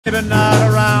Maybe not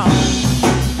around.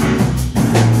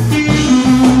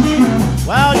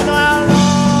 Well, you know how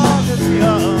long is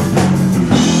young,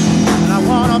 and I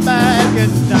wanna back it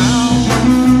down.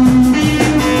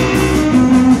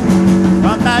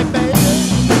 Come back,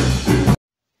 baby.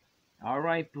 All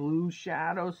right, Blue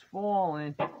Shadows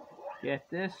Falling. Get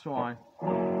this one.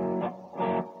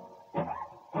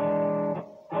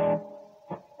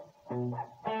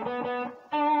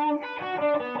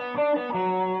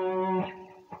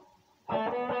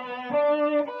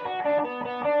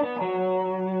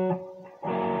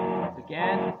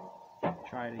 Again,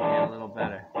 try to get a little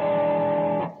better.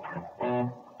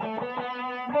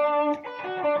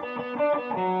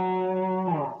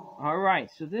 All right,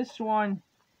 so this one,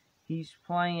 he's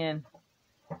playing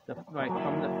like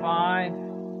from the 5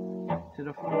 to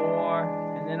the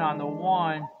 4, and then on the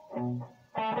 1,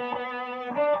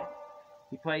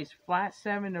 he plays flat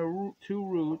 7 to 2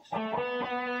 roots,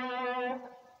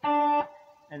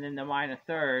 and then the minor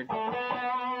third.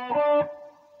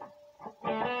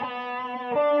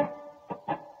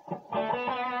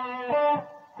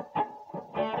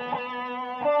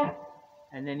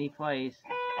 And then he plays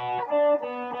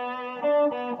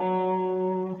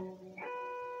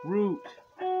root,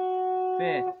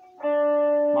 5th,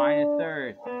 minor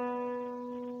 3rd,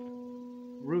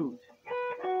 root.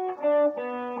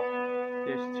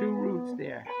 There's 2 roots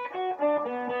there.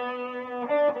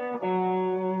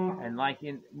 And like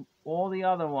in all the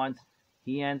other ones,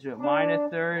 he ends with minor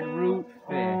 3rd, root,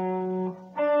 5th.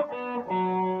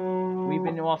 We've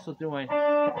been also doing,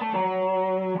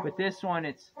 but this one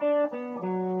it's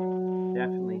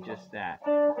definitely just that.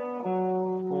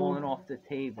 Falling off the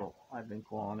table, I've been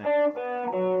calling it.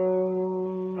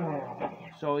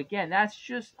 So again, that's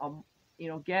just a,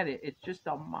 get it. It's just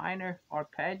a minor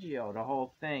arpeggio, the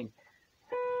whole thing.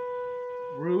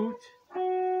 Root,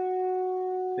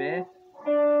 5th,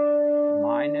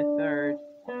 minor 3rd,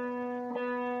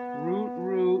 root,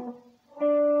 root,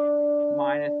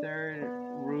 minor 3rd,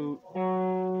 root,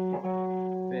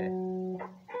 5th.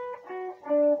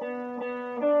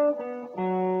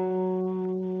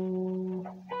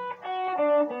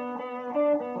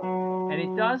 And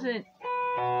it doesn't,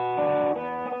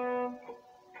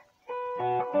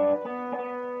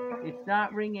 it's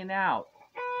not ringing out.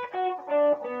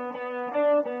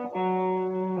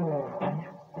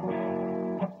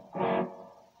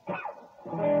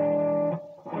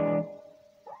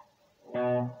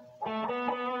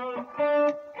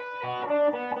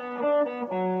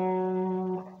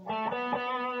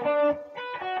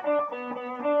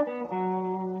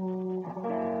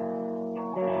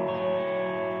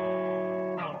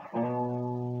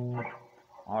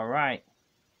 All right.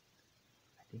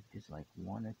 I think there's like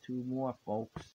 1 or 2 more, folks.